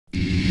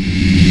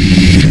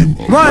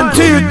1,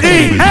 2, 3,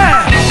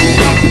 hey!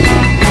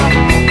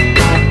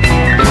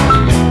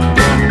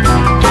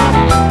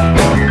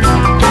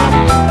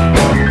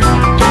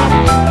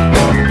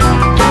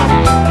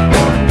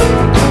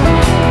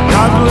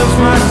 God bless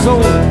my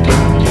soul,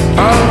 I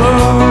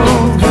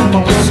love them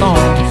old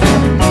songs.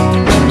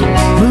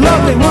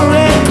 Love they were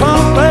a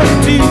comfort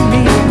to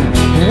me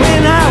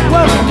when I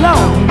was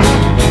alone.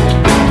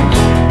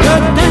 The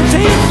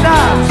dancing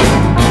stops,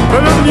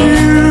 but the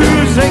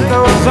music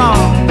goes on.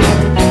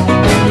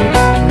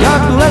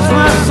 God bless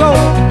my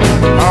soul,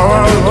 how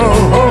I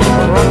love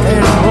rock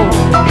and roll.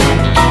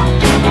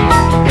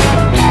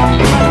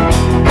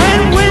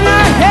 And when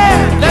I hear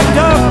that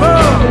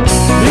double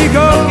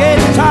ego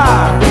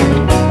guitar,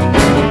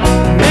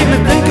 make me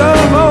think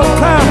of old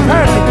Carl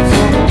Perkins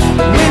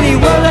when he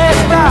was a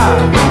star.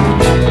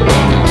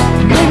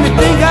 Make me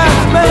think I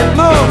spent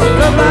most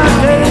of my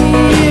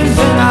days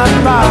in a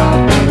bar,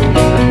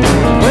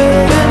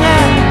 playing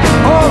that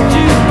old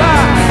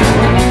jukebox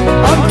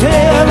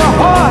until the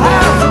whole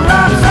house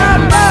rocks. I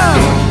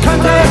love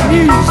country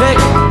music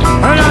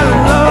and I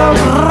love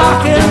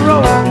rock and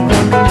roll.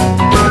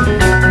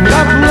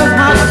 God bless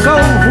my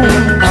soul,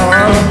 I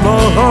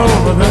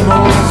love them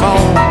old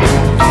songs.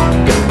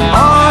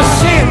 Oh,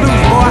 sing it,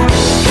 blues boy.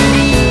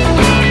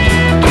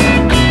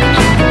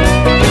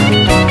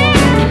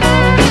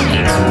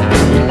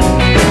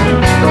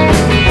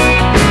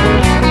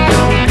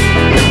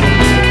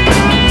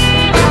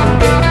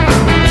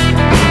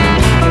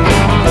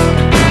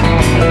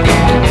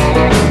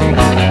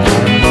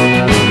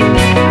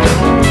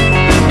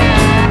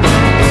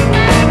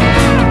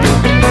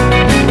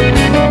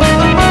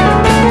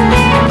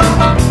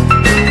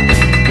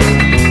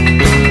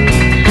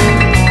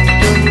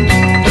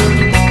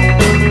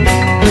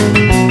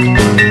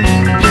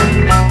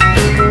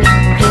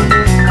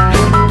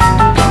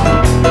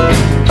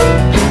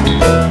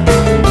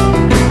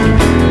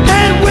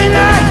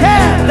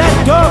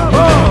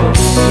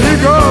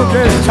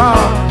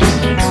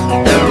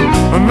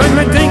 Make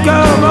me think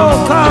of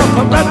old Carl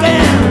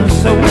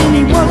Perkins when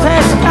he was a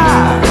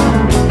star.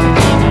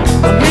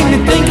 Make me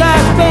think I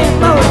spent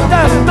most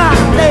of my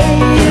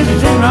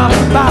days in a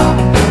bar,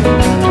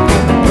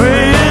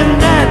 playing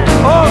that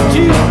old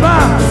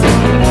jukebox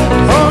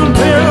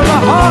until the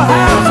whole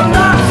house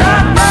knocks. I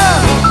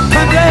love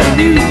country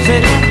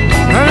music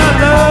and I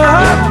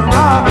love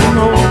rock and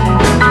roll.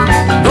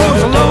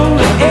 Those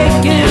lonely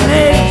aching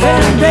eggs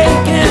and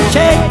bacon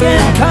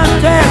shaking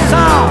country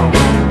songs.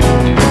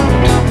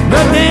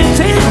 The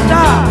dancing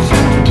stops,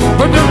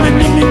 but the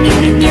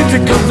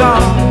music goes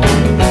on.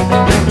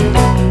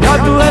 God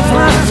bless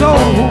my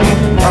soul,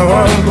 I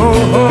love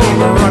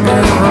rock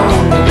and roll.